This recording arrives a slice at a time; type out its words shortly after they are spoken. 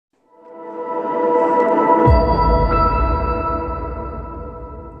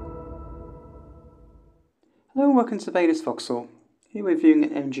welcome to Baylis Gloucester. Here we're viewing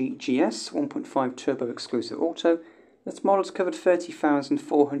an MG GS 1.5 Turbo Exclusive Auto. This model has covered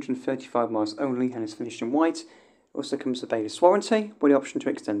 30,435 miles only and is finished in white. It also comes with a Baylis warranty with the option to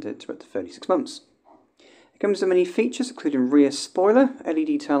extend it to up to 36 months. It comes with many features including rear spoiler,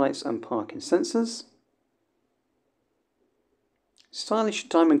 LED taillights and parking sensors, stylish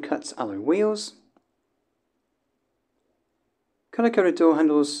diamond cut alloy wheels, colour-coded door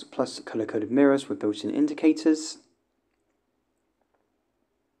handles plus colour-coded mirrors with built-in indicators.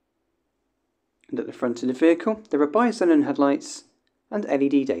 And at the front of the vehicle there are bi-xenon headlights and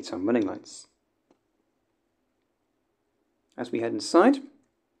LED daytime running lights. As we head inside,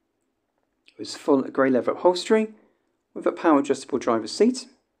 it's full grey leather upholstery with a power adjustable driver's seat,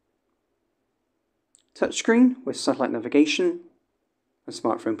 touchscreen with satellite navigation and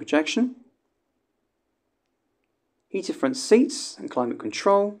smartphone projection, heated front seats and climate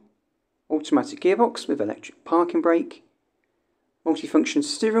control, automatic gearbox with electric parking brake, multifunction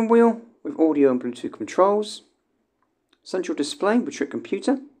steering wheel with audio and Bluetooth controls, central display with trip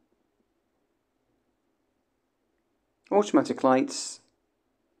computer, automatic lights,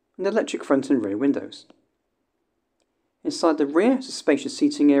 and electric front and rear windows. Inside the rear is a spacious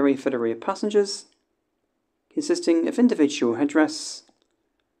seating area for the rear passengers, consisting of individual headrests,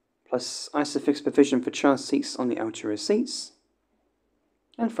 plus ISOFIX provision for child seats on the outer rear seats,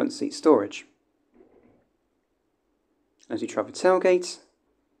 and front seat storage. As you travel tailgate,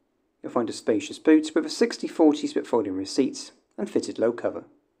 you'll find a spacious boot with a 60/40 split folding rear seat and fitted low cover.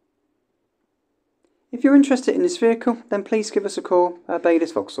 If you're interested in this vehicle, then please give us a call at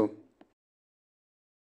Baylis Gloucester.